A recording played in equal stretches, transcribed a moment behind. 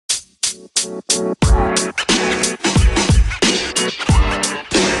Hi,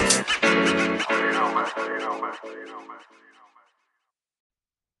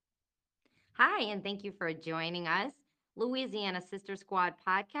 and thank you for joining us. Louisiana Sister Squad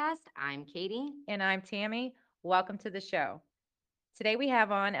podcast. I'm Katie. And I'm Tammy. Welcome to the show. Today we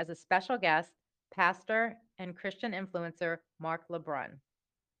have on as a special guest pastor and Christian influencer Mark LeBrun.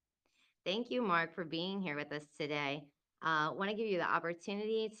 Thank you, Mark, for being here with us today. Want to give you the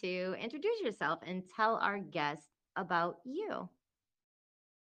opportunity to introduce yourself and tell our guests about you.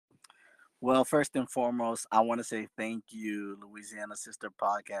 Well, first and foremost, I want to say thank you, Louisiana Sister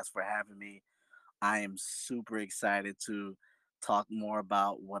Podcast, for having me. I am super excited to talk more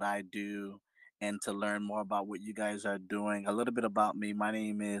about what I do and to learn more about what you guys are doing. A little bit about me. My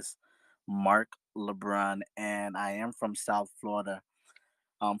name is Mark LeBrun, and I am from South Florida,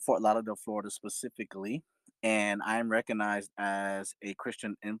 Fort Lauderdale, Florida specifically. And I am recognized as a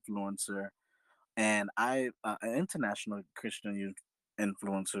Christian influencer and an international Christian youth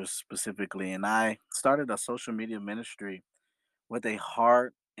influencer specifically, and I started a social media ministry with a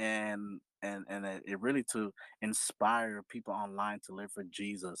heart and it really to inspire people online to live for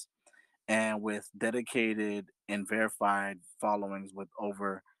Jesus, and with dedicated and verified followings with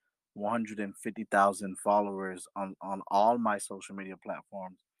over 150,000 followers on all my social media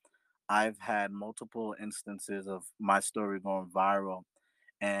platforms. I've had multiple instances of my story going viral,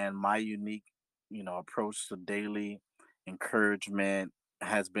 and my unique, approach to daily encouragement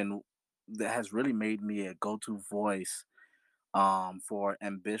has been that has really made me a go-to voice for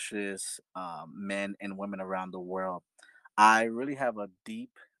ambitious men and women around the world. I really have a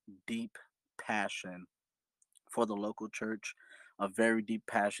deep passion for the local church, a very deep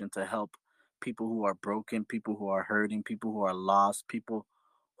passion to help people who are broken, people who are hurting, people who are lost, people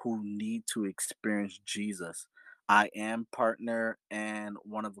who need to experience Jesus. I am partner and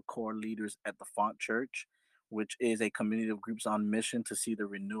one of the core leaders at the Font Church, which is a community of groups on mission to see the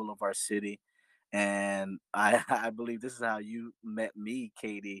renewal of our city. And I believe this is how you met me,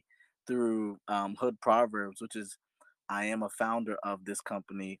 Katie, through Hood Proverbs, which is I am a founder of this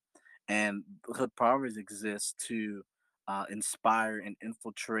company, and Hood Proverbs exists to inspire and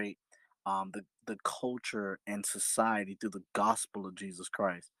infiltrate the culture and society through the gospel of Jesus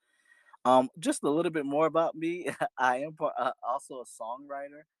Christ. Just a little bit more about me. I am also a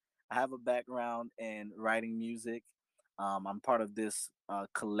songwriter. I have a background in writing music. I'm part of this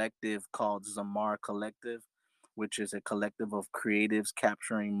collective called Zamar Collective, which is a collective of creatives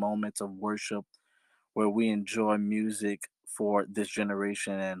capturing moments of worship where we enjoy music for this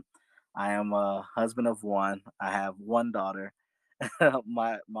generation. And I am a husband of one. I have one daughter.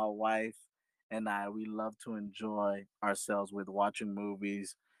 My wife and I, we love to enjoy ourselves with watching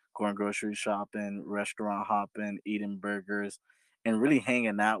movies, going grocery shopping, restaurant hopping, eating burgers, and really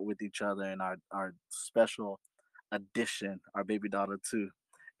hanging out with each other and our special addition, our baby daughter too,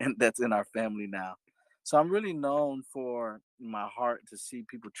 and that's in our family now. So I'm really known for my heart to see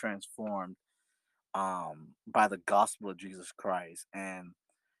people transformed by the gospel of Jesus Christ, and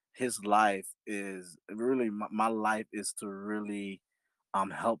his life is really my life is to really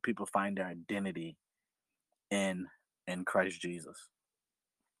help people find their identity in in Christ Jesus.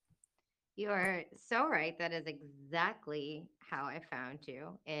 You are so right. That is exactly how I found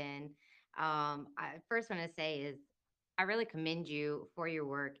you. And I first want to say is I really commend you for your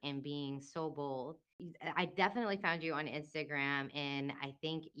work and being so bold. I definitely found you on Instagram, and I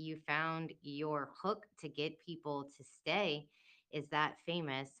think you found your hook to get people to stay is that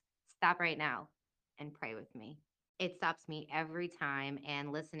famous stop right now and pray with me. It stops me every time,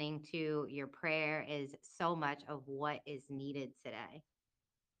 and listening to your prayer is so much of what is needed today.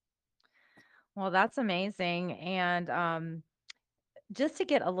 Well, that's amazing. And just to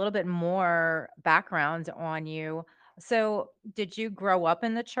get a little bit more background on you, so did you grow up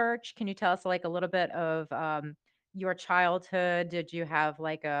in the church? Can you tell us like a little bit of your childhood? Did you have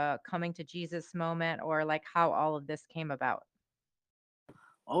like a coming to Jesus moment or like how all of this came about?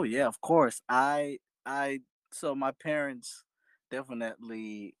 Oh yeah, of course. I so my parents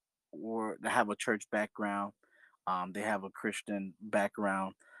definitely were they have a church background. They have a Christian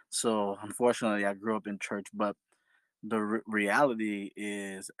background. So unfortunately, I grew up in church, but the reality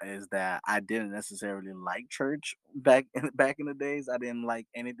is that I didn't necessarily like church back in the days. I didn't like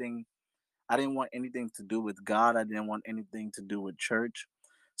anything. I didn't want anything to do with God. I didn't want anything to do with church.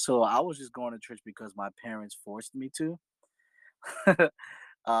 So I was just going to church because my parents forced me to. But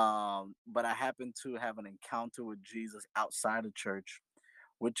I happened to have an encounter with Jesus outside of church,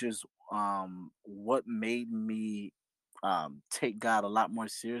 which is what made me take God a lot more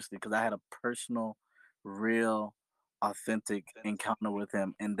seriously because I had a personal, real, authentic encounter with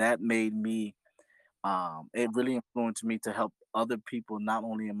him, and that made me it really influenced me to help other people, not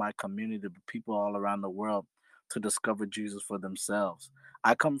only in my community, but people all around the world to discover Jesus for themselves.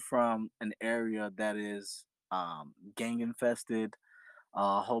 I come from an area that is gang infested,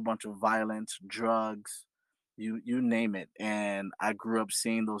 a whole bunch of violence, drugs, you name it. And I grew up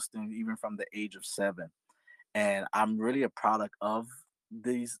seeing those things even from the age of 7. And I'm really a product of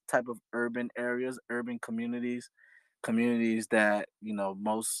these type of urban areas, urban communities, communities that,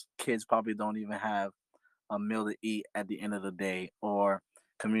 most kids probably don't even have a meal to eat at the end of the day, or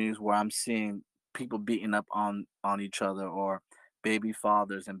communities where I'm seeing people beating up on each other, or baby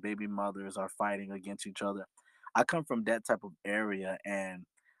fathers and baby mothers are fighting against each other. I come from that type of area, and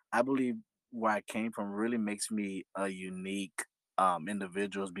I believe where I came from really makes me a unique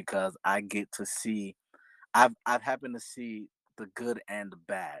individuals, because I get to see, I've happened to see the good and the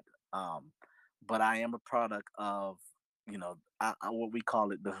bad. Um, but I am a product of, what we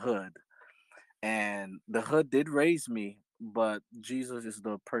call it, the hood. And the hood did raise me, but Jesus is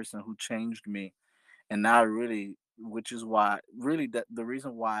the person who changed me. And now, really, which is why, really, that the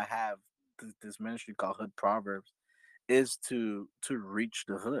reason why I have this ministry called Hood Proverbs is to reach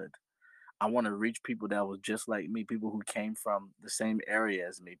the hood. I want to reach people that was just like me, people who came from the same area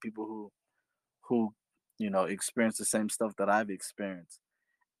as me, people who experienced the same stuff that I've experienced,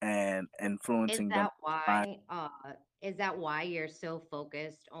 and Is influencing them. that why is that why you're so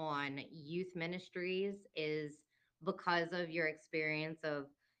focused on youth ministries, is because of your experience of,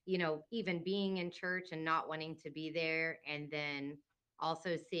 even being in church and not wanting to be there, and then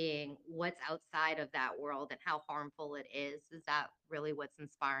also seeing what's outside of that world and how harmful it is? Is that really what's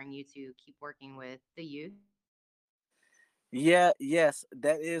inspiring you to keep working with the youth? Yeah, yes,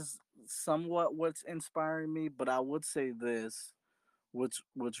 that is somewhat what's inspiring me, but I would say this, what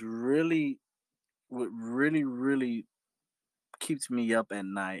really keeps me up at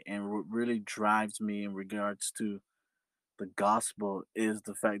night, and what really drives me in regards to the gospel, is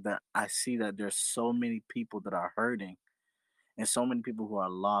the fact that I see that there's so many people that are hurting, and so many people who are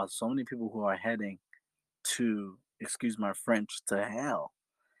lost, so many people who are heading to, excuse my French, to hell.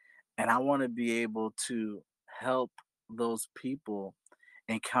 And I want to be able to help those people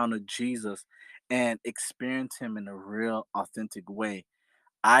encounter Jesus and experience him in a real authentic way.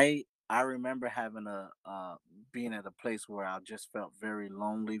 I remember having a being at a place where I just felt very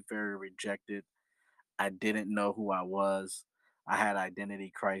lonely, very rejected. I didn't know who I was. I had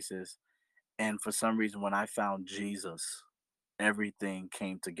identity crisis, and for some reason when I found Jesus, everything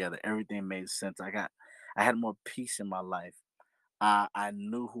came together. Everything made sense. I had more peace in my life. I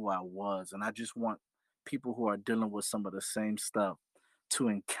knew who I was, and I just want people who are dealing with some of the same stuff to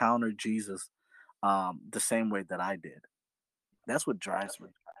encounter Jesus the same way that I did. That's what drives me.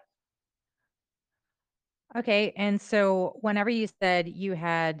 Okay, and so whenever you said you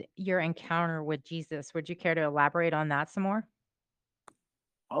had your encounter with Jesus, would you care to elaborate on that some more?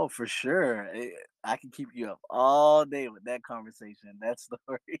 Oh, for sure. I can keep you up all day with that conversation, that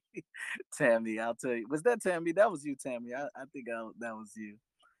story. Tammy, I'll tell you. Was that Tammy? That was you, Tammy. I think that was you.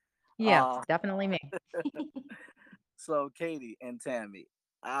 Yes, Uh, definitely me. so Katie and Tammy,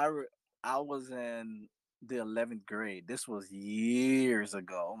 I was in the 11th grade. This was years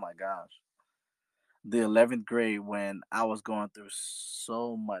ago. Oh my gosh. The 11th grade, when I was going through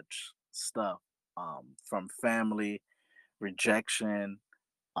so much stuff, from family, rejection,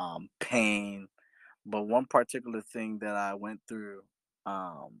 pain. But one particular thing that I went through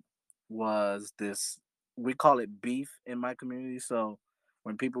um, was this, we call it beef in my community. So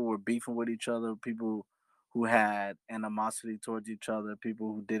when people were beefing with each other, people who had animosity towards each other,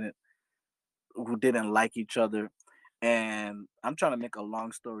 people who didn't like each other. And I'm trying to make a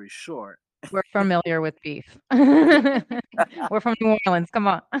long story short. We're familiar with beef. We're from New Orleans, come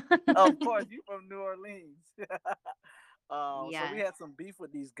on. Of course, you from New Orleans. So we Yes. had some beef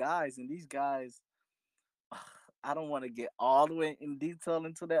with these guys, and these guys, I don't want to get all the way in detail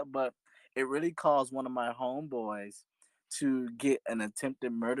into that, but it really caused one of my homeboys to get an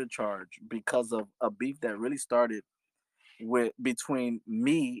attempted murder charge because of a beef that really started with between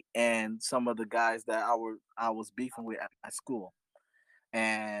me and some of the guys that I was beefing with at school.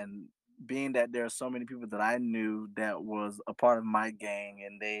 And being that there are so many people that I knew that was a part of my gang,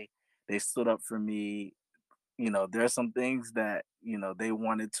 and they stood up for me, there's some things that, they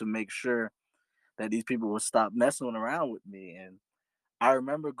wanted to make sure that these people would stop messing around with me. And I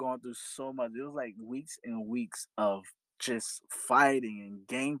remember going through so much. It was like weeks and weeks of just fighting and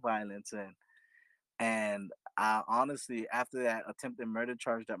gang violence, and I honestly, after that attempted murder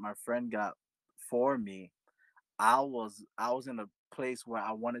charge that my friend got for me, I was in a place where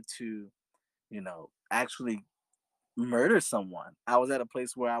I wanted to, actually murder someone. I was at a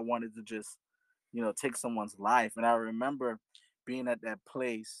place where I wanted to just, take someone's life. And I remember being at that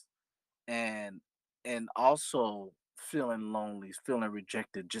place and also feeling lonely, feeling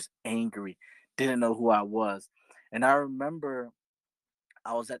rejected, just angry, didn't know who I was. And I remember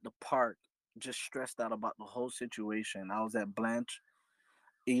I was at the park just stressed out about the whole situation. I was at Blanche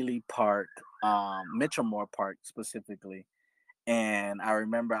Ely Park, Mitchell Moore Park specifically. And I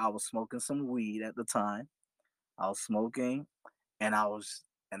remember I was smoking some weed at the time. I was smoking and I was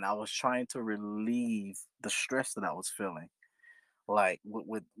trying to relieve the stress that I was feeling, like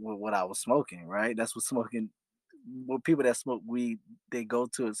with what I was smoking, right? That's what smoking what people that smoke weed, they go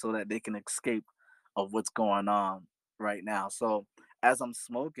to it so that they can escape of what's going on right now. So as I'm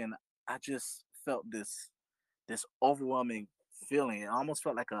smoking, I just felt this overwhelming feeling. It almost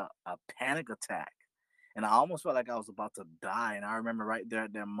felt like a panic attack. And I almost felt like I was about to die. And I remember right there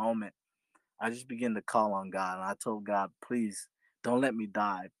at that moment, I just began to call on God. And I told God, please don't let me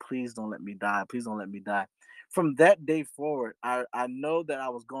die. Please don't let me die. Please don't let me die. From that day forward, I know that I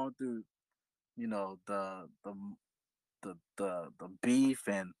was going through, the beef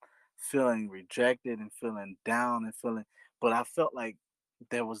and feeling rejected and feeling down and feeling, but I felt like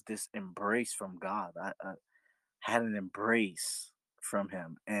there was this embrace from God. I had an embrace from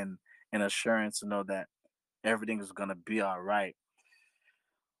him and an assurance to know that everything was going to be all right.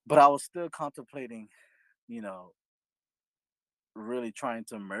 But I was still contemplating, you know, really trying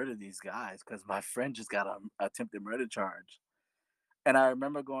to murder these guys because my friend just got a attempted murder charge. And I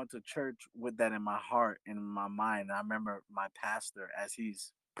remember going to church with that in my heart and in my mind. I remember my pastor as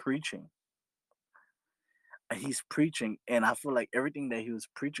he's preaching, and I feel like everything that he was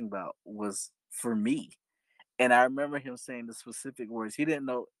preaching about was for me. And I remember him saying the specific words. He didn't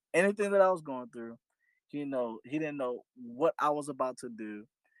know anything that I was going through. He didn't know what I was about to do.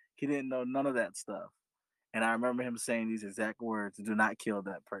 He didn't know none of that stuff. And I remember him saying these exact words: "Do not kill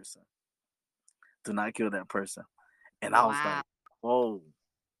that person. Do not kill that person." And I was Wow. like, "Whoa,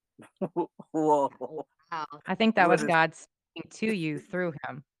 whoa, Wow. I think that what was is?" God speaking to you through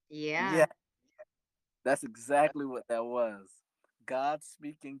him. Yeah, Yeah. that's exactly what that was. God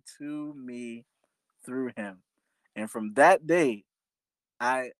speaking to me through him. And from that day,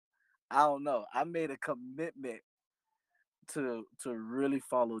 I I don't know. I made a commitment to really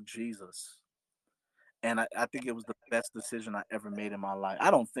follow Jesus. And I think it was the best decision I ever made in my life. I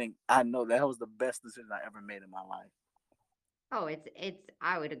don't think I know that was the best decision I ever made in my life. Oh, it's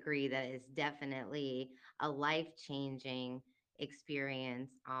I would agree that it's definitely a life-changing experience.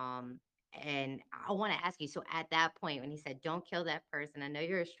 And I want to ask you, so at that point when he said don't kill that person, I know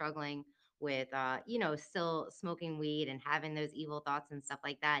you're struggling with still smoking weed and having those evil thoughts and stuff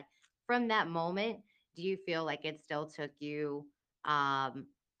like that. From that moment, do you feel like it still took you um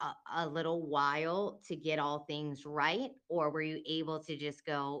a little while to get all things right, or were you able to just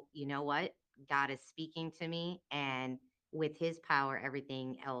go, you know what? God is speaking to me, and with his power,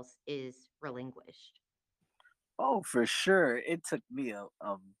 everything else is relinquished. Oh, for sure. It took me a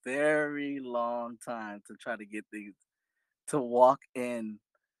very long time to try to get things to walk in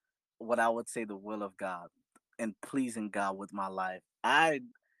what I would say the will of God and pleasing God with my life. I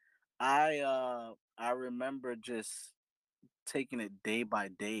remember just taking it day by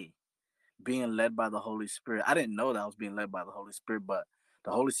day, being led by the Holy Spirit. I didn't know that I was being led by the Holy Spirit, but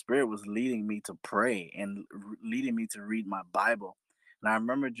the Holy Spirit was leading me to pray and leading me to read my Bible. And I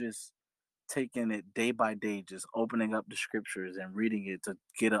remember just taking it day by day, just opening up the scriptures and reading it to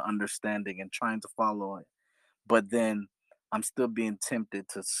get an understanding and trying to follow it. But then I'm still being tempted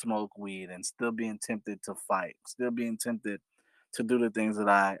to smoke weed and still being tempted to fight, still being tempted to do the things that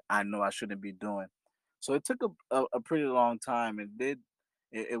I know I shouldn't be doing. So it took a pretty long time.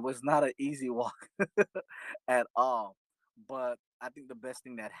 It was not an easy walk at all. But I think the best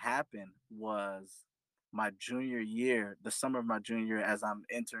thing that happened was my junior year, the summer of my junior year, as I'm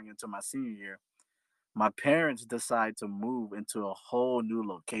entering into my senior year, my parents decide to move into a whole new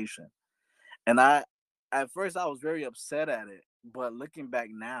location. And at first I was very upset at it, but looking back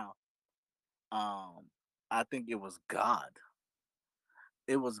now, um, I think it was God.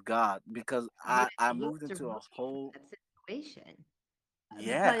 It was God because Yeah, I he moved was into a removing whole that situation.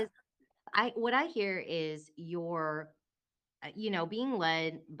 yeah. Because I what I hear is you're being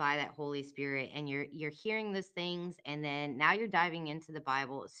led by that Holy Spirit, and you're hearing those things, and then now you're diving into the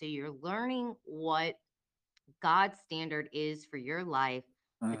Bible, so you're learning what God's standard is for your life,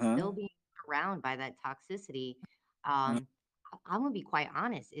 but Mhm. still being surrounded by that toxicity. Um, I'm gonna be quite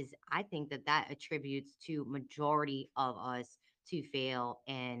honest. Is I think that that attributes to majority of us to fail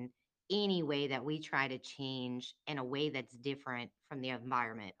in any way that we try to change in a way that's different from the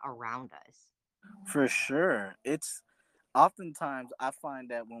environment around us. For sure. oftentimes I find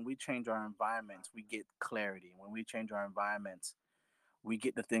that when we change our environments, we get clarity. When we change our environments, we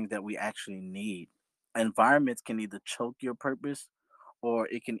get the things that we actually need. Environments can either choke your purpose or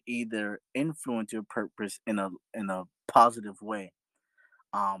it can either influence your purpose in a positive way.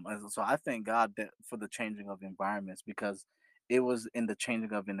 And so I thank God that for the changing of environments, because it was in the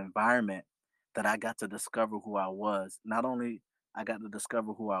changing of an environment that I got to discover who I was. Not only I got to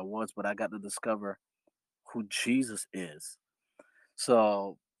discover who I was, but I got to discover who Jesus is.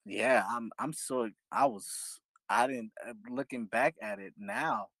 So yeah, I'm so I was I didn't looking back at it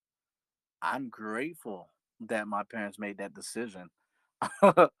now, I'm grateful that my parents made that decision.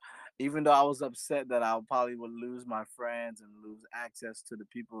 Even though I was upset that I probably would lose my friends and lose access to the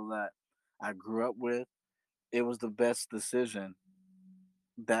people that I grew up with, it was the best decision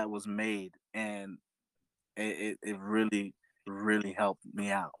that was made, and it really really helped me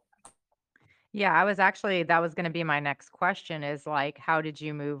out. Yeah, that was going to be my next question is like, how did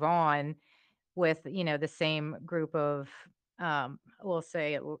you move on with, the same group of, we'll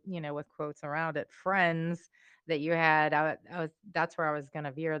say, with quotes around it, friends that you had? That's where I was going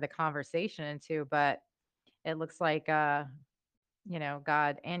to veer the conversation into, but it looks like, God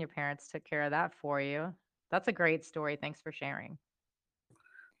and your parents took care of that for you. That's a great story. Thanks for sharing.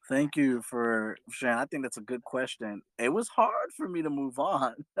 Thank you for sharing. I think that's a good question. It was hard for me to move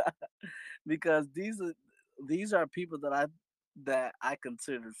on because these are people that I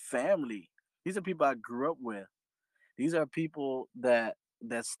considered family. These are people I grew up with. These are people that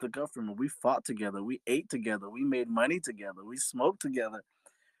stuck up for me. We fought together. We ate together. We made money together. We smoked together.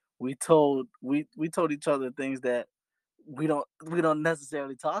 We told each other things that we don't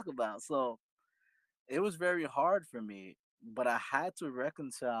necessarily talk about. So it was very hard for me, but I had to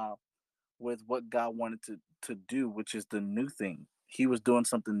reconcile with what God wanted to do, which is the new thing. He was doing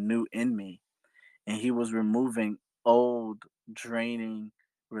something new in me, and he was removing old draining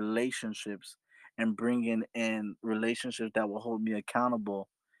relationships and bringing in relationships that will hold me accountable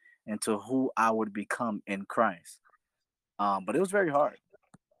and to who I would become in Christ. But it was very hard.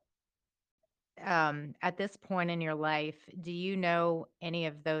 At this point in your life, do you know any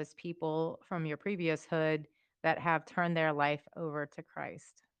of those people from your previous hood that have turned their life over to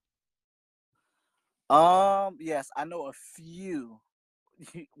Christ? Yes, I know a few.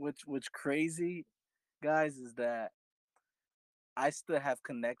 Which crazy guys is that I still have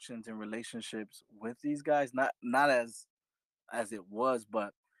connections and relationships with these guys. Not as it was,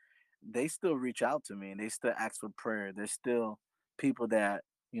 but they still reach out to me and they still ask for prayer. There's still people that,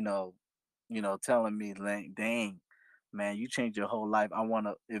 you know, telling me like, dang, man, you changed your whole life. I want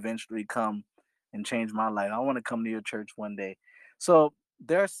to eventually come and change my life. I want to come to your church one day. So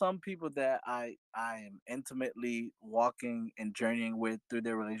there are some people that I am intimately walking and journeying with through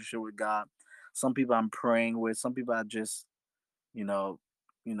their relationship with God. Some people I'm praying with. Some people I just, you know,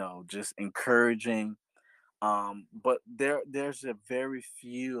 just encouraging. But there's a very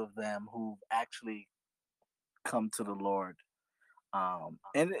few of them who've actually come to the Lord.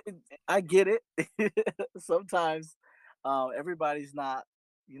 And I get it. Sometimes everybody's not,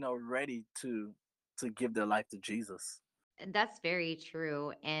 ready to give their life to Jesus. That's very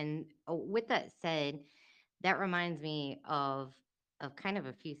true. And with that said, that reminds me of kind of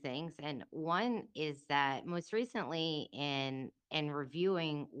a few things. And one is that most recently in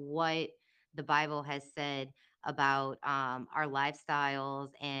reviewing what the Bible has said about our lifestyles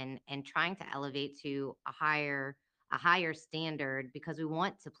and trying to elevate to a higher standard because we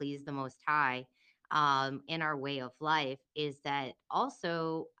want to please the Most High in our way of life, is that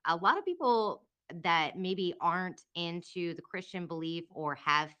also a lot of people that maybe aren't into the Christian belief or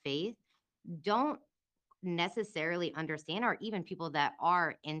have faith don't necessarily understand, or even people that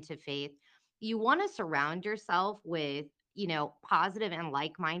are into faith, you want to surround yourself with, positive and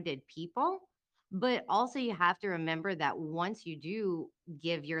like-minded people, but also you have to remember that once you do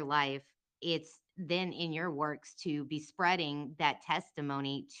give your life, it's then in your works to be spreading that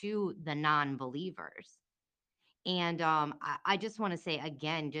testimony to the non-believers. And I just want to say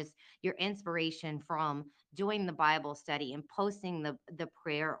again, just your inspiration from doing the Bible study and posting the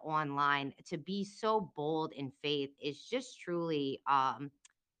prayer online to be so bold in faith is just truly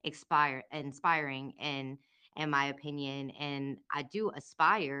inspiring in my opinion. And I do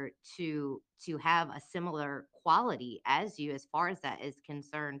aspire to have a similar quality as you as far as that is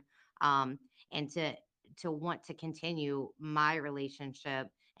concerned, and to want to continue my relationship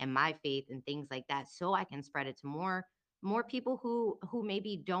and my faith and things like that so I can spread it to more people who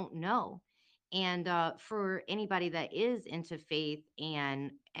maybe don't know. And for anybody that is into faith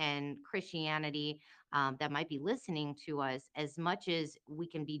and Christianity, that might be listening to us, as much as we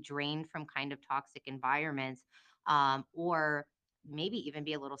can be drained from kind of toxic environments, or maybe even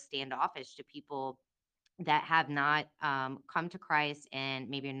be a little standoffish to people that have not come to Christ and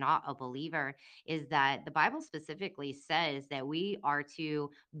maybe are not a believer, is that the Bible specifically says that we are to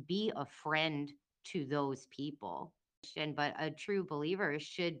be a friend to those people. But a true believer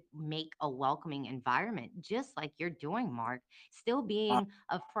should make a welcoming environment, just like you're doing, Mark. Still Uh, being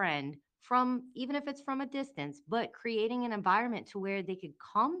a friend from, even if it's from a distance, but creating an environment to where they could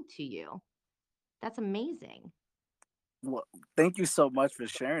come to you. That's amazing. well, thank you so much for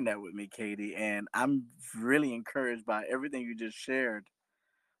sharing that with me, Katie. And I'm really encouraged by everything you just shared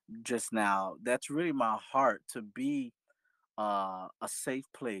just now. That's really my heart, to be a safe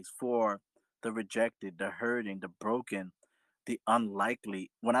place for the rejected, the hurting, the broken, the unlikely.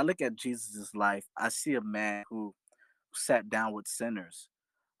 When I look at Jesus' life, I see a man who sat down with sinners,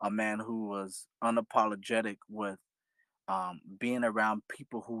 a man who was unapologetic with being around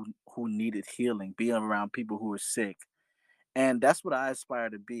people who needed healing, being around people who were sick, and that's what I aspire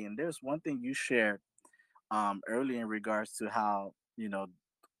to be. And there's one thing you shared earlier in regards to how,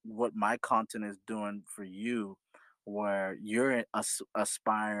 what my content is doing for you, where you're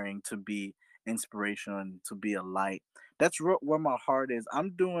aspiring to be inspirational and to be a light. That's where my heart is.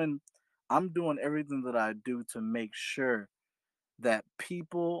 I'm doing everything that I do to make sure that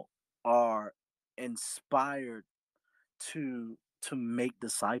people are inspired to make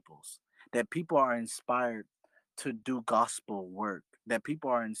disciples, that people are inspired to do gospel work, that people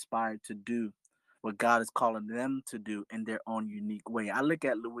are inspired to do what God is calling them to do in their own unique way. I look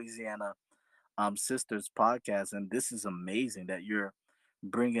at Louisiana Sisters podcast, and this is amazing that you're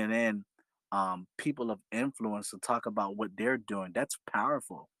bringing in people of influence to talk about what they're doing. That's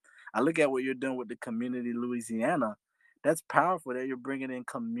powerful. I look at what you're doing with the community Louisiana. That's powerful that you're bringing in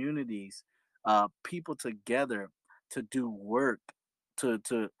communities, people together to do work, to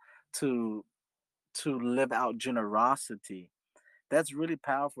to to to live out generosity. That's really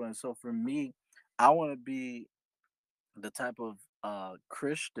powerful. And so for me, I want to be the type of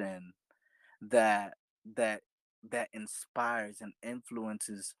Christian that that that inspires and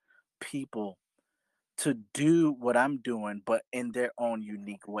influences people to do what I'm doing, but in their own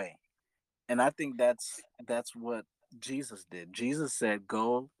unique way. And I think that's what Jesus did. Jesus said,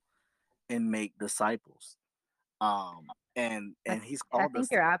 "Go and make disciples." I, And he's I called think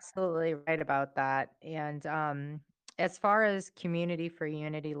us. you're absolutely right about that. And as far as Community for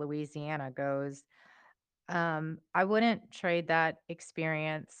Unity Louisiana goes, I wouldn't trade that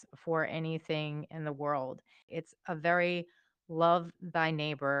experience for anything in the world. It's a very love thy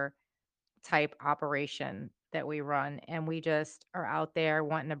neighbor type operation that we run. And we just are out there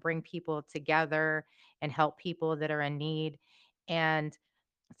wanting to bring people together and help people that are in need. And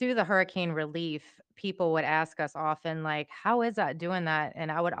through the hurricane relief, people would ask us often, like, how is that doing that?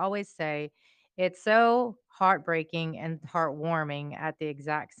 And I would always say, it's so heartbreaking and heartwarming at the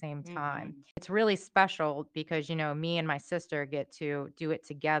exact same time. Hmm. It's really special because, me and my sister get to do it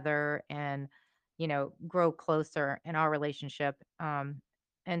together and, grow closer in our relationship.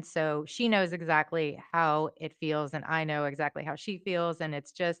 And so she knows exactly how it feels, and I know exactly how she feels. And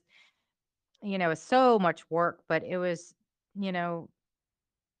it's just, it's so much work, but it was, you know,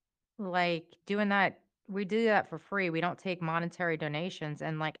 like, doing that we do that for free, we don't take monetary donations,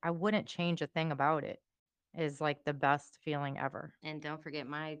 and, like, I wouldn't change a thing about it. Is, like, the best feeling ever. And don't forget,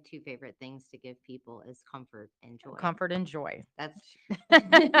 my two favorite things to give people is comfort and joy. Comfort and joy. That's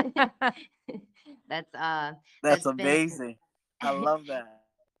that's That's that's been amazing. I love that.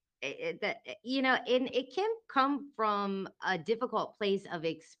 and it can come from a difficult place of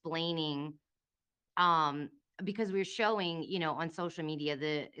explaining, um because we're showing, on social media,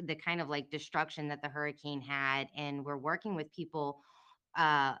 the kind of like destruction that the hurricane had, and we're working with people,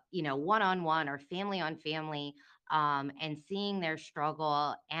 one on one or family on family, and seeing their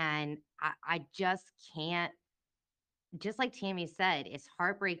struggle. And I just can't, just like Tammy said, it's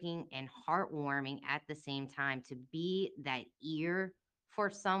heartbreaking and heartwarming at the same time to be that ear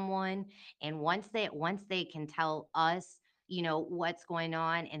for someone. And once they can tell us, what's going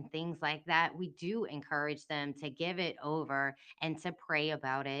on and things like that, we do encourage them to give it over and to pray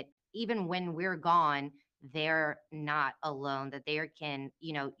about it. Even when we're gone, they're not alone, that they can,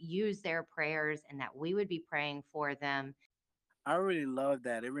 use their prayers, and that we would be praying for them. I really love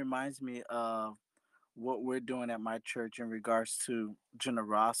that. It reminds me of what we're doing at my church in regards to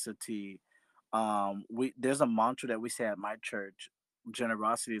generosity. We There's a mantra that we say at my church: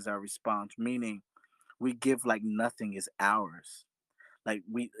 generosity is our response, meaning we give like nothing is ours. Like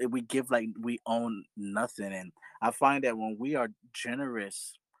we give like we own nothing. And I find that when we are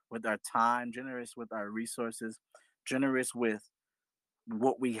generous with our time, generous with our resources, generous with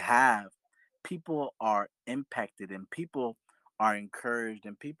what we have, people are impacted and people are encouraged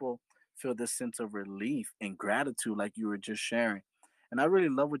and people feel this sense of relief and gratitude like you were just sharing. And I really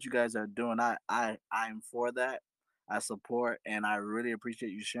love what you guys are doing. I'm for that. I support and I really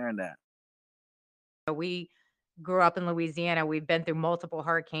appreciate you sharing that. We grew up in Louisiana. We've been through multiple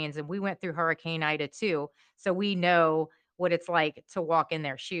hurricanes and we went through Hurricane Ida too. So we know what it's like to walk in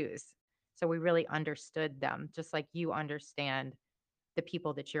their shoes. So we really understood them, just like you understand the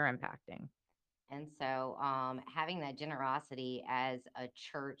people that you're impacting. And so, having that generosity as a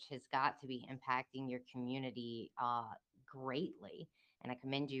church has got to be impacting your community greatly. And I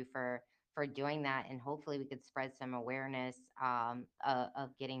commend you for doing that. And hopefully, we could spread some awareness of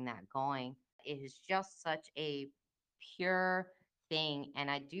getting that going. It is just such a pure thing,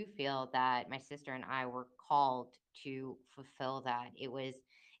 and I do feel that my sister and I were called to fulfill that. It was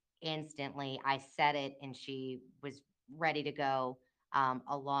instantly. I said it, and she was ready to go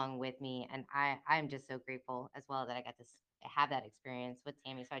along with me. And I'm just so grateful as well that I got to have that experience with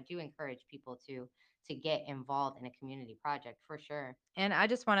Tammy. So I do encourage people to get involved in a community project for sure. And I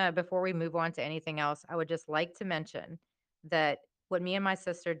just want to, before we move on to anything else, I would just like to mention that what me and my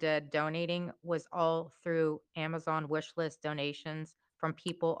sister did donating was all through Amazon wish list donations from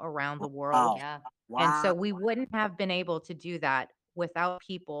people around the world. Wow. Yeah, And Wow. so we wouldn't have been able to do that without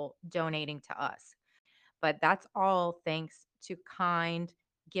people donating to us. But that's all thanks to kind,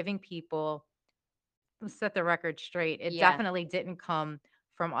 giving people. Let's set the record straight. It yeah, definitely didn't come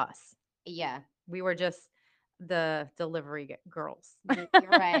from us. yeah. We were just the delivery girls. You're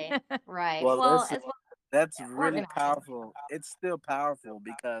right, right. Well, Well, listen, as well that's really organized. powerful. It's still powerful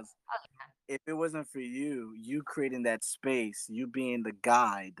because if it wasn't for you, you creating that space, you being the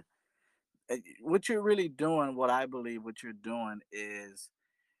guide, what you're really doing, what I believe what you're doing is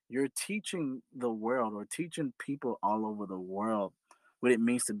you're teaching the world or teaching people all over the world what it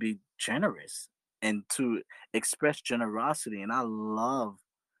means to be generous and to express generosity. And I love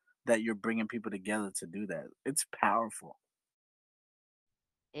that you're bringing people together to do that. It's powerful.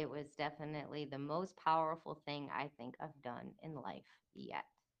 It was definitely the most powerful thing I think I've done in life yet.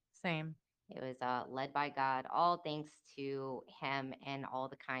 Same. It was led by God, all thanks to Him and all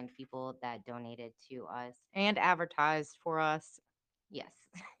the kind people that donated to us. And advertised for us. Yes.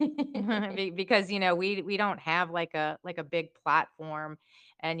 Because we don't have like a big platform,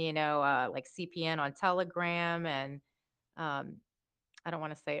 and like CPN on Telegram, and um I don't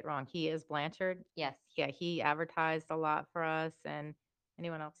want to say it wrong. He is Blanchard. Yes. Yeah, he advertised a lot for us. And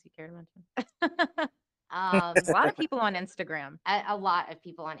anyone else you care to mention? A Um, lot of people on Instagram. a lot of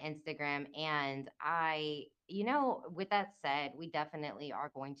people on Instagram. And with that said, we definitely are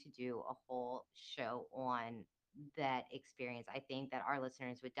going to do a whole show on that experience. I think that our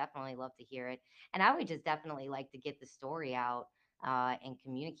listeners would definitely love to hear it. And I would just definitely like to get the story out and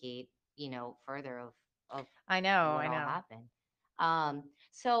communicate, further of I know, what I all know. happened.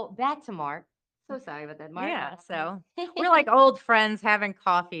 So back to Mark. So sorry about that, Mark. Yeah, so we're like old friends having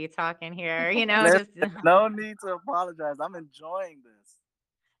coffee, talking here, Listen, just no need to apologize. I'm enjoying this.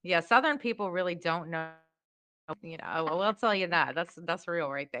 yeah, Southern people really don't know, we'll tell you that. That's real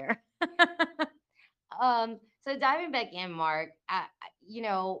right there. So diving back in, Mark,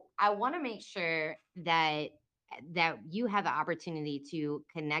 I want to make sure that you have the opportunity to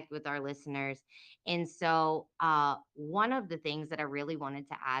connect with our listeners. And so, one of the things that I really wanted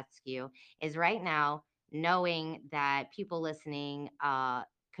to ask you is right now, knowing that people listening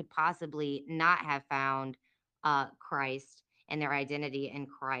could possibly not have found Christ and their identity in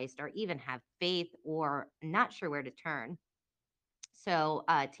Christ, or even have faith, or not sure where to turn. So,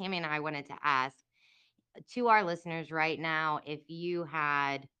 Tammy and I wanted to ask to our listeners right now, if you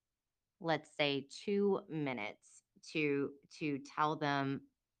had, let's say, 2 minutes to tell them,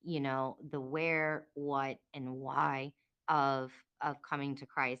 the where, what, and why of coming to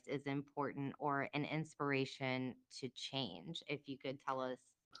Christ is important, or an inspiration to change, if you could tell us.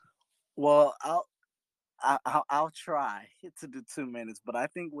 Well, I'll try to do 2 minutes, but I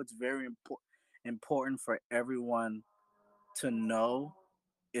think what's very important for everyone to know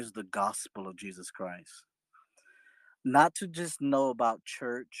is the gospel of Jesus Christ. Not to just know about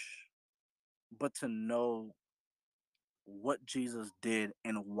church, but to know what Jesus did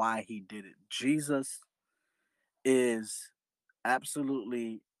and why he did it. Jesus is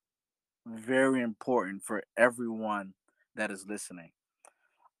absolutely very important for everyone that is listening.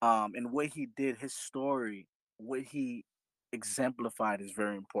 And what he did, his story, what he exemplified is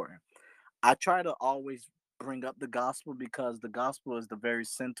very important. I try to always bring up the gospel because the gospel is the very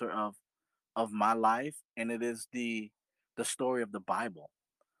center of my life, and it is the story of the Bible.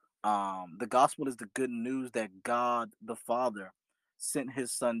 The gospel is the good news that God the Father sent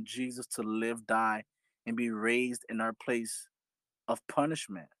his son Jesus to live, die, and be raised in our place of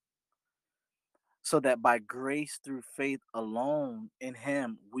punishment, so that by grace through faith alone in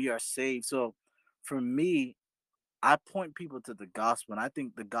him we are saved. So for me, I point people to the gospel, and I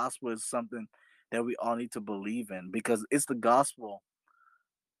think the gospel is something that we all need to believe in, because it's the gospel.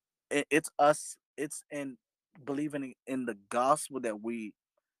 It's us. It's in believing in the gospel that we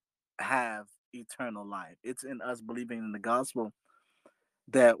have eternal life. It's in us believing in the gospel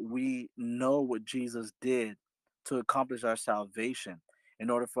that we know what Jesus did to accomplish our salvation in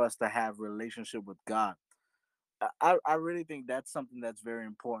order for us to have relationship with God. I really think that's something that's very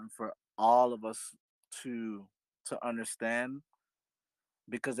important for all of us to understand,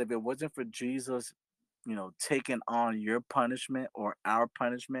 because if it wasn't for Jesus, taking on your punishment or our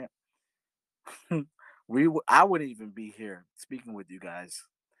punishment, I wouldn't even be here speaking with you guys.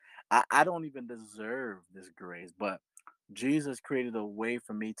 I don't even deserve this grace, but Jesus created a way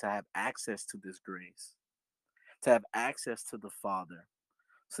for me to have access to this grace, to have access to the Father,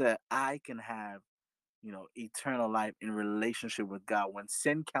 so that I can have, eternal life in relationship with God. When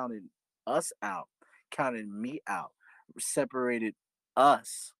sin counted us out, counted me out, separated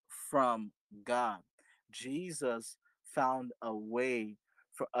us from God, Jesus found a way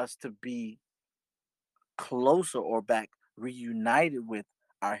for us to be closer or back reunited with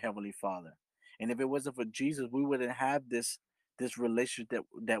our heavenly Father. And if it wasn't for Jesus, we wouldn't have this relationship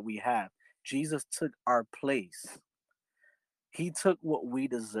that we have. Jesus took our place. He took what we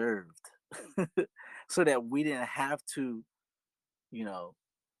deserved, so that we didn't have to, you know,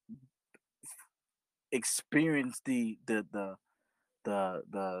 experience the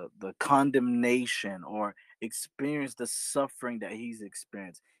condemnation, or experience the suffering that he's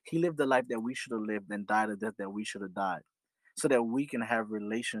experienced. He lived the life that we should have lived, and died a death that we should have died, so that we can have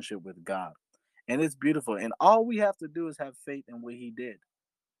relationship with God. And it's beautiful. And all we have to do is have faith in what he did.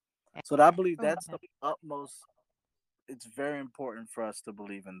 So I believe that's the utmost. It's very important for us to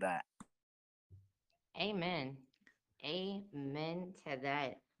believe in that. Amen. Amen to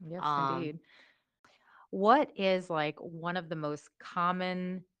that. Yes, Um, indeed. What is like one of the most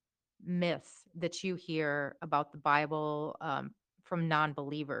common myths that you hear about the Bible from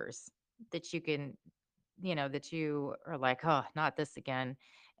non-believers that you can, that you are like, oh, not this again,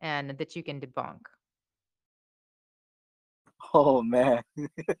 and that you can debunk? Oh man,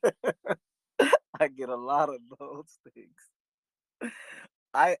 I get a lot of those things.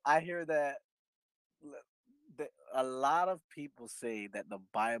 I hear that a lot of people say that the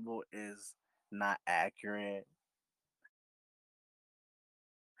Bible is not accurate,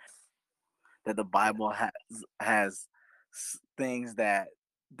 that the Bible has things that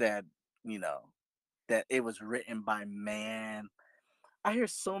you know that it was written by man. I hear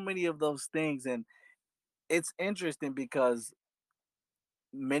so many of those things, and it's interesting because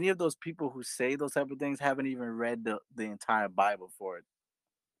many of those people who say those type of things haven't even read the entire Bible for it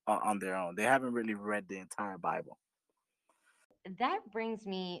on their own. They haven't really read the entire Bible. that brings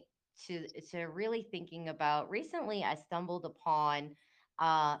me to really thinking about, recently I stumbled upon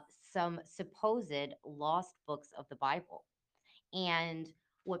uh some supposed lost books of the Bible. And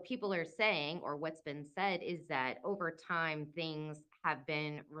what people are saying, or what's been said, is that over time things have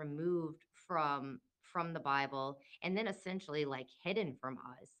been removed from the Bible, and then essentially like hidden from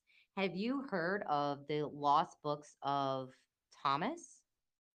us. Have you heard of the lost books of Thomas?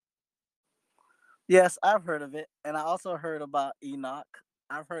 Yes, I've heard of it, and I also heard about Enoch.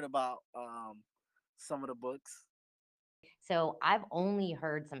 I've heard about some of the books. So I've only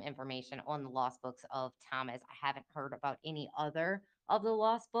heard some information on the lost books of Thomas. I haven't heard about any other of the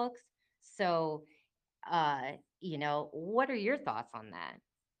lost books. So, what are your thoughts on that?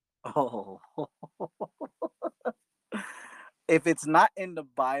 Oh, if it's not in the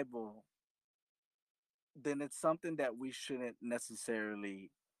Bible, then it's something that we shouldn't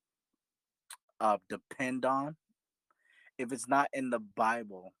necessarily depend on. If it's not in the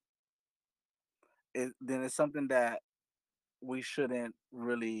Bible, then it's something that we shouldn't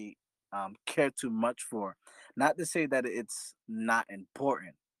really care too much for. Not to say that it's not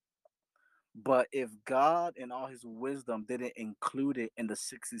important, but if God, in all his wisdom, didn't include it in the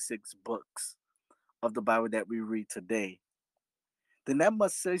 66 books of the Bible that we read today, then that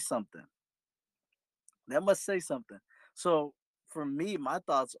must say something. That must say something. So for me, my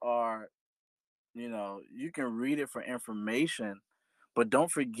thoughts are, you can read it for information, but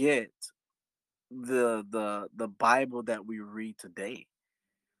don't forget the Bible that we read today.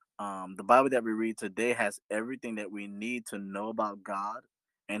 The Bible that we read today has everything that we need to know about God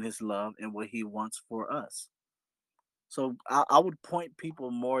and his love and what he wants for us. So I would point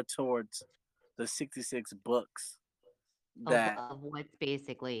people more towards the 66 books That of what's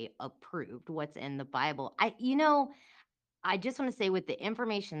basically approved, what's in the Bible. I just want to say with the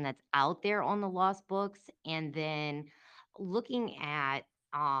information that's out there on the lost books, and then looking at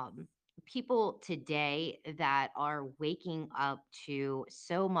um, people today that are waking up to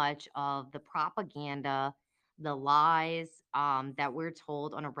so much of the propaganda, the lies that we're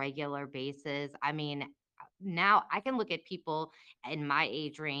told on a regular basis. I mean, now I can look at people in my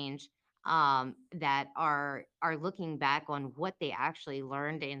age range that are looking back on what they actually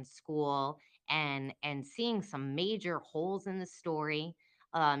learned in school, and seeing some major holes in the story,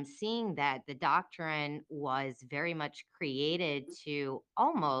 seeing that the doctrine was very much created to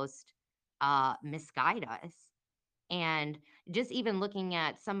almost misguide us. And just even looking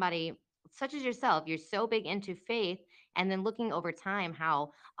at somebody such as yourself, you're so big into faith, and then looking over time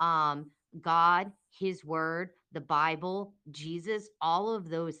how God, His Word, the Bible, Jesus, all of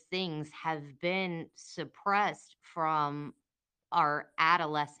those things have been suppressed from our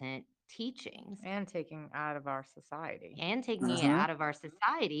adolescent teachings And taking out of our society. and taking it hmm out of our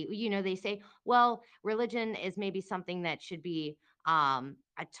society. They say, well, religion is maybe something that should be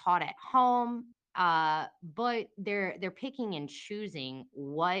taught at home, but they're picking and choosing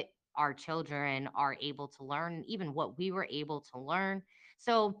what our children are able to learn, even what we were able to learn.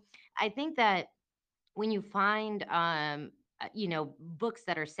 So I think that when you find books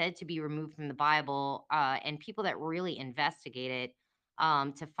that are said to be removed from the Bible, and people that really investigate it,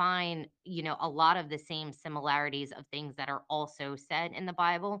 to find a lot of the same similarities of things that are also said in the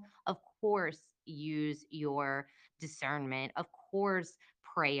Bible, of course use your discernment, of course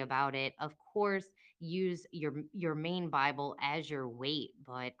pray about it, of course use your main Bible as your weight.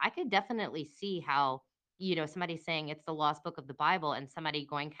 But I could definitely see how somebody saying it's the lost book of the Bible, and somebody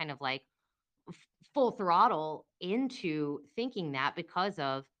going kind of like full throttle into thinking that, because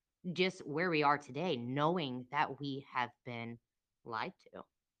of just where we are today, knowing that we have been lied to.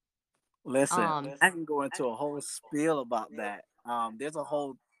 Listen, Um, I can go into a whole spiel about that. There's a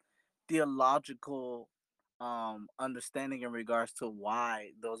whole theological understanding in regards to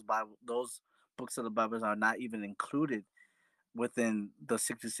why those books of the Bible are not even included within the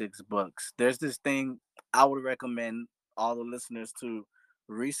 66 books. There's this thing I would recommend all the listeners to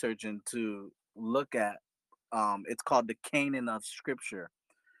research and to look at. It's called the canon of scripture,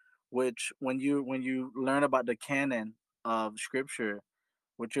 which when you learn about the canon of scripture,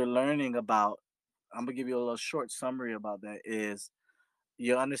 what you're learning about, I'm gonna give you a little short summary about that, is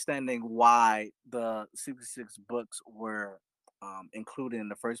you're understanding why the 66 books were included in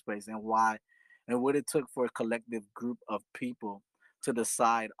the first place, and why, and what it took for a collective group of people to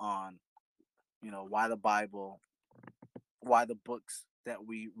decide on, why the Bible, why the books that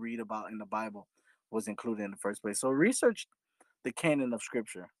we read about in the Bible was included in the first place. So research the canon of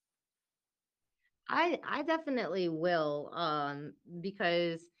scripture. I definitely will,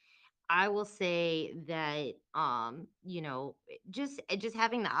 because I will say that just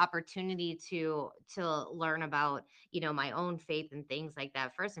having the opportunity to learn about my own faith and things like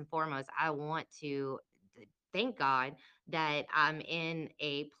that. First and foremost, I want to thank God that I'm in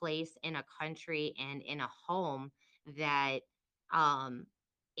a place, in a country, and in a home that um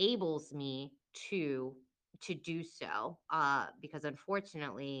ables me to do so, because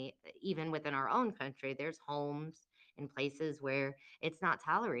unfortunately, even within our own country, there's homes and places where it's not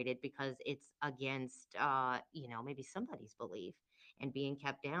tolerated because it's against maybe somebody's belief and being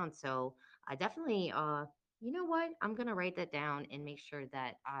kept down. So I definitely, you know what, I'm gonna write that down and make sure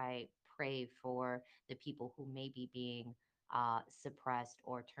that I pray for the people who may be being suppressed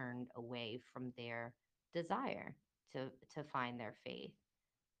or turned away from their desire to find their faith.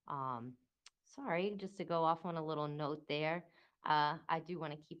 um Sorry, just to go off on a little note there. I do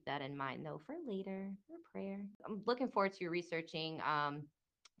want to keep that in mind though for later, for prayer. I'm looking forward to researching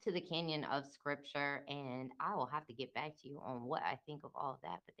to the canyon of scripture, and I will have to get back to you on what I think of all of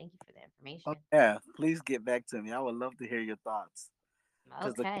that. But thank you for the Oh information. yeah, please get back to me. I would love to hear your thoughts.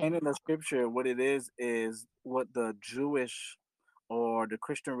 Because the Okay. canon of scripture, what it is what the Jewish or the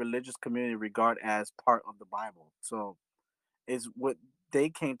Christian religious community regard as part of the Bible. So it's what they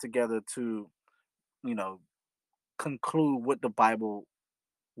came together to, you know, conclude what the Bible,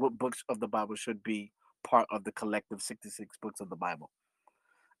 what books of the Bible should be part of the collective 66 books of the Bible.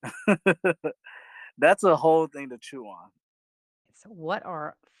 That's a whole thing to chew on. So, what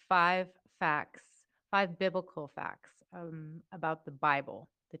are five facts, five biblical facts about the Bible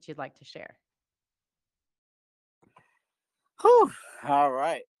that you'd like to share? Whew. All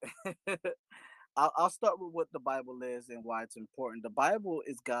right. I'll start with what the Bible is and why it's important. The Bible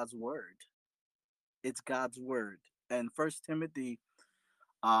is God's word. It's God's word. And First Timothy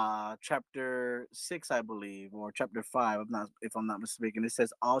chapter 6, I believe, or chapter 5. I'm not, if I'm not mistaken. It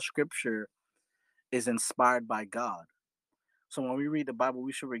says all scripture is inspired by God. So when we read the Bible,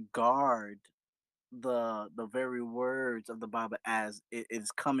 we should regard the very words of the Bible as it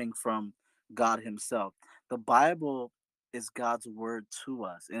is coming from God Himself. The Bible is God's word to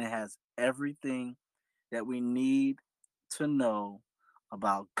us, and it has everything that we need to know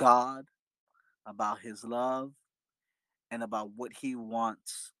about God, about His love, and about what He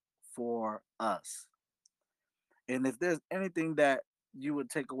wants for us. And if there's anything that you would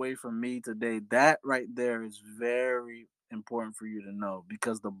take away from me today, that right there is very important for you to know,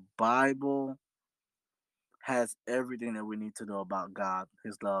 because the Bible has everything that we need to know about God,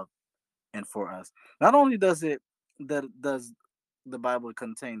 His love, and for us. Not only does the Bible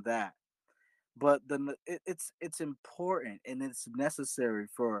contain that, but it's important and it's necessary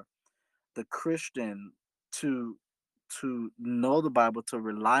for the Christian to know the Bible, to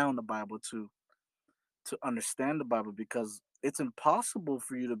rely on the Bible, to understand the Bible, because it's impossible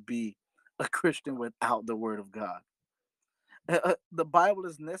for you to be a Christian without the Word of God. The Bible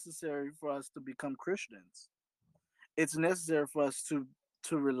is necessary for us to become Christians. It's necessary for us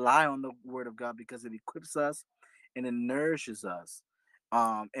to rely on the Word of God, because it equips us and it nourishes us,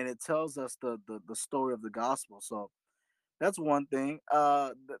 and it tells us the story of the gospel. So that's one thing.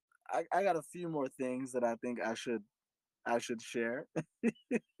 I got a few more things that I think I should share.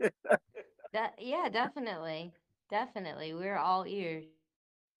 That yeah, definitely. Definitely. We're all ears.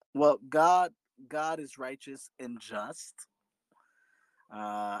 Well, God is righteous and just.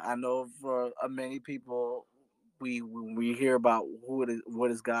 I know for many people, we when we hear about who it is,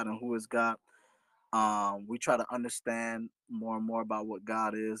 what is God and who is God, we try to understand more and more about what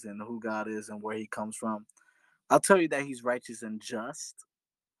God is and who God is and where He comes from. I'll tell you that He's righteous and just.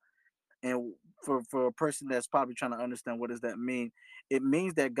 And for a person that's probably trying to understand what does that mean, it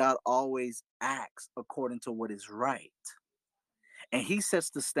means that God always acts according to what is right, and He sets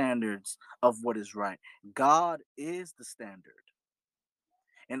the standards of what is right. God is the standard,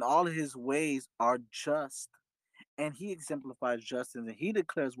 and all of His ways are just, and He exemplifies justice, and He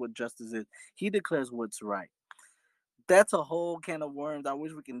declares what justice is. He declares what's right. That's a whole can of worms. I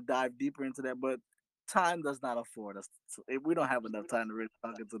wish we can dive deeper into that, but time does not afford us. We don't have enough time to really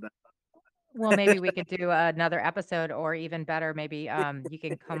talk into Well, maybe we could do another episode, or even better, maybe you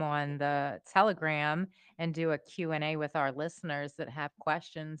can come on the Telegram and do a Q&A with our listeners that have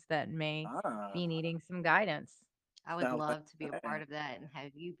questions that may ah, be needing some guidance. I would sounds like love to be a a part plan. of that and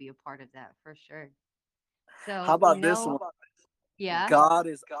have you be a part of that for sure. How So, about this one? yeah. God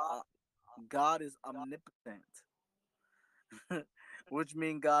is God is omnipotent, which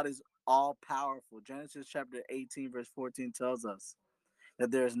means God is all powerful. Genesis chapter 18 verse 14 tells us that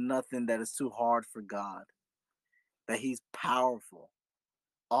there is nothing that is too hard for God. That He's powerful,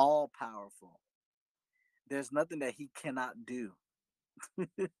 all powerful. There's nothing that He cannot do.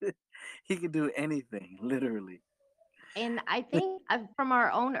 He can do anything, literally. And I think from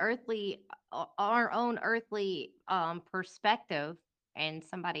our own earthly perspective, and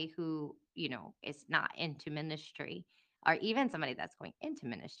somebody who, is not into ministry, or even somebody that's going into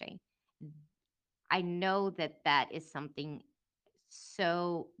ministry, I know that that is something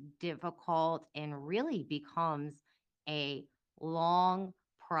so difficult and really becomes a long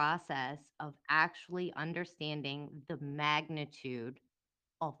process of actually understanding the magnitude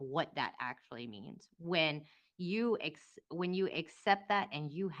of what that actually means. When you accept that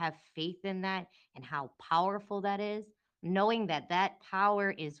and you have faith in that and how powerful that is, knowing that that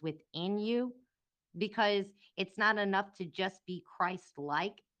power is within you, because it's not enough to just be Christ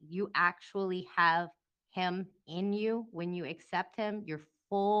like. You actually have Him in you when you accept Him, your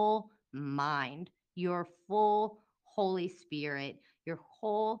full mind, your full Holy Spirit, your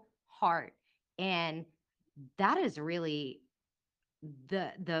whole heart. And that is really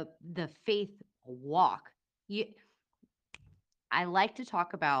the faith walk. You, I like to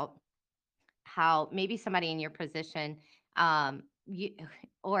talk about how maybe somebody in your position, you,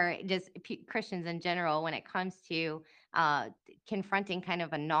 or just Christians in general, when it comes to confronting kind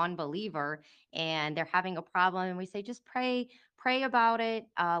of a non-believer and they're having a problem, and we say, just pray about it.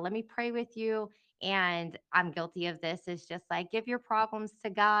 Let me pray with you. And I'm guilty of this. It's just like, give your problems to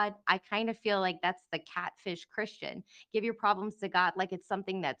God. I kind of feel like that's the catfish Christian. Give your problems to God like it's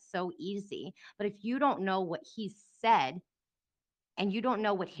something that's so easy. But if you don't know what He said, and you don't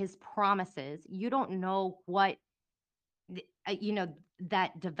know what His promises, you don't know what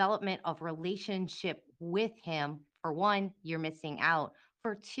that development of relationship with Him. For one, you're missing out.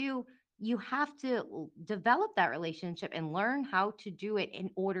 For two, you have to develop that relationship and learn how to do it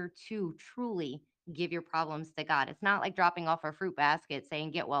in order to truly give your problems to God. It's not like dropping off a fruit basket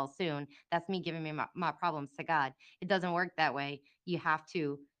saying, get well soon. That's me giving me my problems to God. It doesn't work that way. You have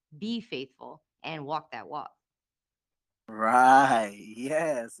to be faithful and walk that walk Right.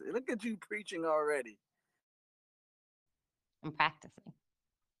 Yes. Look at you preaching already. and practicing.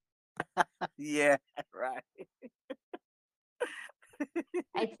 Yeah. Right.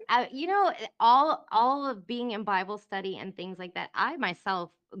 It's all of being in Bible study and things like that. I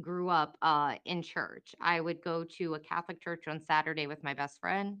myself grew up in church. I would go to a Catholic church on Saturday with my best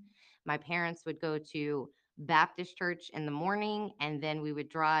friend. My parents would go to Baptist church in the morning, and then we would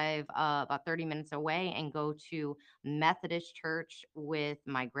drive about 30 minutes away and go to Methodist church with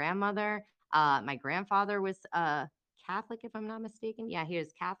my grandmother. My grandfather was Catholic, if I'm not mistaken. Yeah, he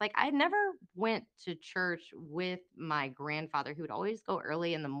was Catholic. I never went to church with my grandfather. He would always go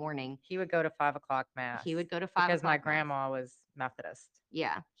early in the morning. He would go to 5 o'clock mass He would go to five because my o'clock mass. grandma was Methodist.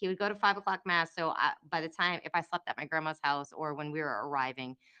 Yeah, he would go to 5 o'clock mass. So by the time, if I slept at my grandma's house or when we were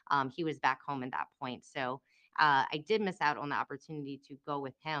arriving, he was back home at that point. So I did miss out on the opportunity to go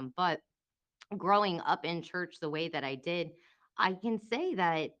with him. But growing up in church the way that I did, I can say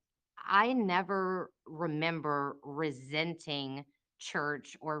that I never remember resenting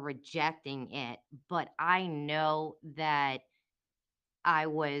church or rejecting it, but I know that I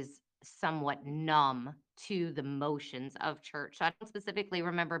was somewhat numb to the motions of church. So I don't specifically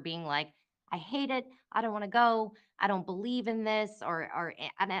remember being like, I hate it. I don't want to go. I don't believe in this,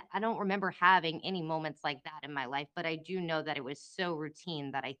 I don't remember having any moments like that in my life. But I do know that it was so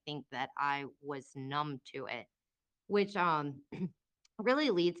routine that I think that I was numb to it, which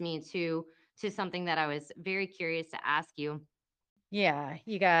really leads me to something that I was very curious to ask you. Yeah,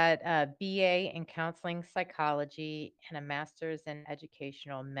 you got a BA in counseling psychology and a master's in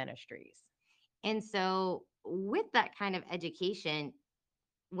educational ministries. And so, with that kind of education,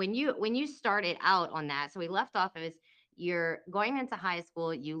 when you started out on that, so we left off as you're going into high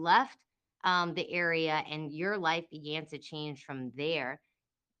school, you left the area, and your life began to change from there.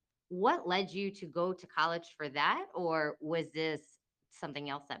 What led you to go to college for that, or was this something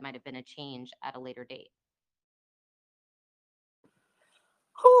else that might have been a change at a later date?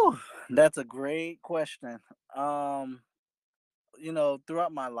 Whew, that's a great question. Um,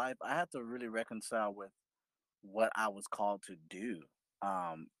 throughout my life, I had to really reconcile with what I was called to do.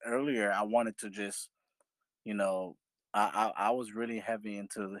 Earlier, I wanted to just, you know, I was really heavy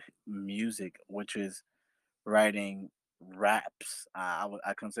into music, which is writing raps.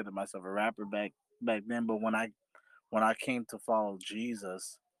 I considered myself a rapper back then, but when I came to follow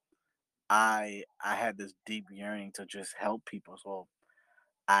Jesus, I had this deep yearning to just help people. So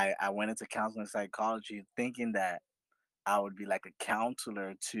I went into counseling psychology thinking that I would be like a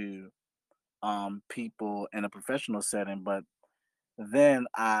counselor to people in a professional setting. But then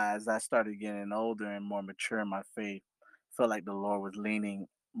as I started getting older and more mature in my faith, felt like the Lord was leaning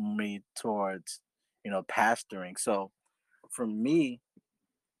me towards, pastoring. So for me,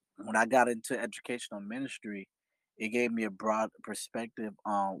 when I got into educational ministry, it gave me a broad perspective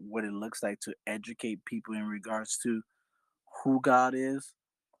on what it looks like to educate people in regards to who God is,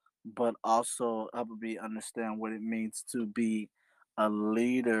 but also help me understand what it means to be a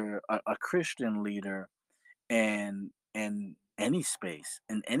leader, a Christian leader in any space,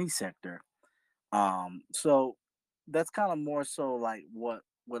 in any sector. So that's kind of more so like what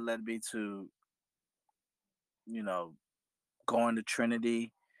led me to, you know, going to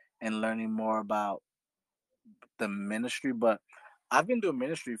Trinity and learning more about the ministry. But I've been doing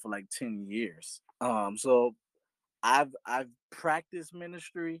ministry for like 10 years. So I've practiced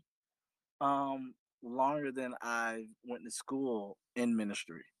ministry longer than I went to school in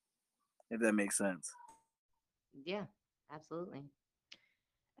ministry, if that makes sense. Yeah, absolutely.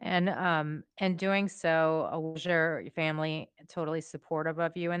 And doing so, was your family totally supportive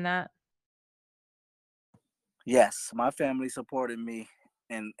of you in that? Yes, my family supported me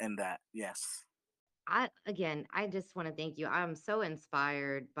in that. Yes. I just want to thank you. I'm so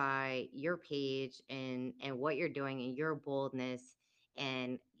inspired by your page and what you're doing and your boldness.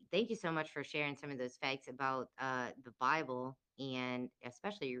 And thank you so much for sharing some of those facts about the Bible, and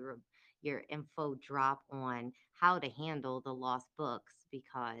especially your info drop on how to handle the lost books,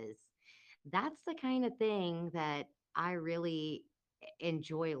 because that's the kind of thing that I really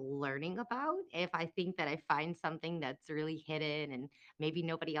enjoy learning about. If I think that I find something that's really hidden and maybe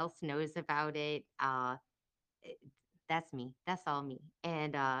nobody else knows about it, it- that's me. That's all me.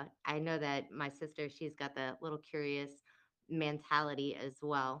 And I know that my sister, she's got the little curious mentality as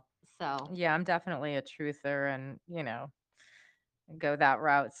well. So Yeah, I'm definitely a truther and, go that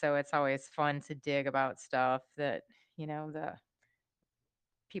route. So it's always fun to dig about stuff that, the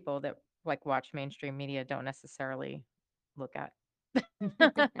people that like watch mainstream media don't necessarily look at.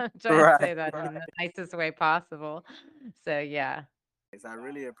 Trying to Right, say that in right. the nicest way possible. So yeah. I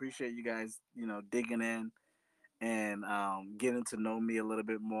really appreciate you guys, digging in and getting to know me a little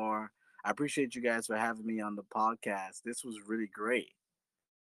bit more. I appreciate you guys for having me on the podcast. This was really great.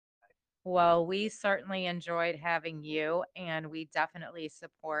 Well, we certainly enjoyed having you, and we definitely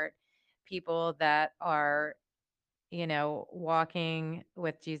support people that are, walking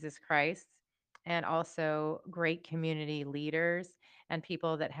with Jesus Christ, and also great community leaders and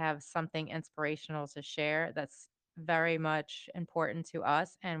people that have something inspirational to share. That's very much important to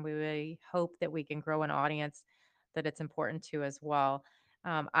us. And we really hope that we can grow an audience that it's important to as well.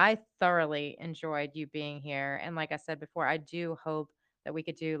 I thoroughly enjoyed you being here. And like I said before, I do hope that we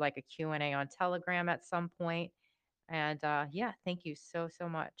could do like a Q&A on Telegram at some point. And yeah, thank you so, so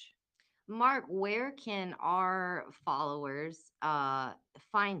much. Mark, where can our followers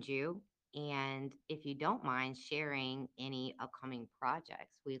find you? And if you don't mind sharing any upcoming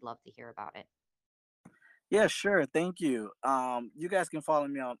projects, we'd love to hear about it. Yeah, sure. Thank you. You guys can follow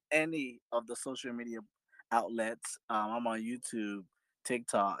me on any of the social media outlets. I'm on YouTube,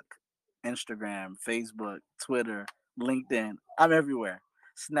 TikTok, Instagram, Facebook, Twitter, LinkedIn. I'm everywhere.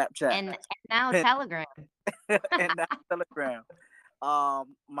 Snapchat, And now Telegram. and now Telegram.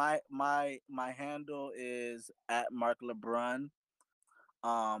 My handle is at Mark LeBrun.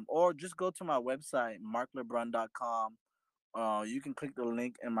 Or just go to my website, marklebrun.com. You can click the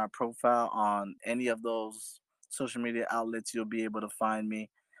link in my profile on any of those social media outlets. You'll be able to find me.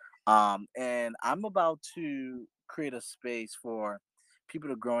 And I'm about to create a space for people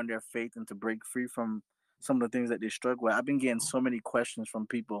to grow in their faith and to break free from some of the things that they struggle with. I've been getting so many questions from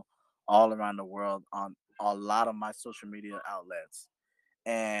people all around the world on a lot of my social media outlets,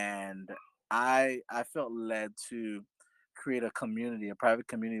 and I felt led to create a community, a private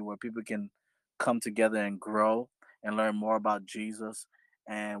community where people can come together and grow and learn more about Jesus,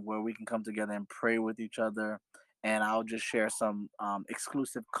 and where we can come together and pray with each other. And I'll just share some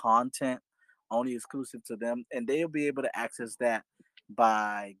exclusive content, only exclusive to them, and they'll be able to access that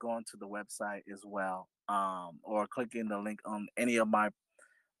by going to the website as well, or clicking the link on any of my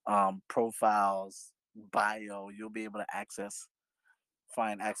profiles bio. You'll be able to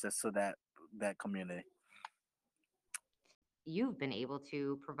find access to that community. You've been able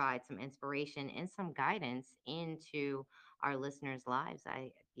to provide some inspiration and some guidance into our listeners' lives.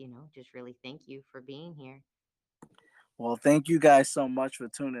 Just really thank you for being here. Well, thank you guys so much for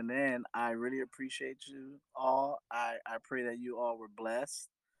tuning in. I really appreciate you all. I pray that you all were blessed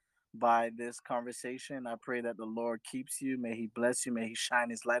by this conversation. I pray that the Lord keeps you. May He bless you. May He shine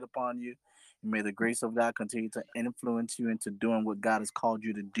His light upon you. And may the grace of God continue to influence you into doing what God has called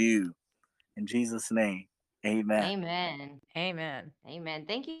you to do. In Jesus' name, amen. Amen. Amen. Amen.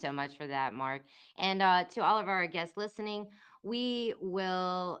 Thank you so much for that, Mark. And to all of our guests listening, we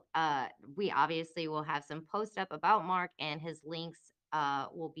obviously will have some post up about Mark, and his links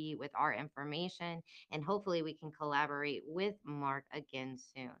will be with our information. And hopefully, we can collaborate with Mark again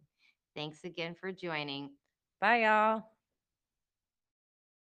soon. Thanks again for joining. Bye, y'all.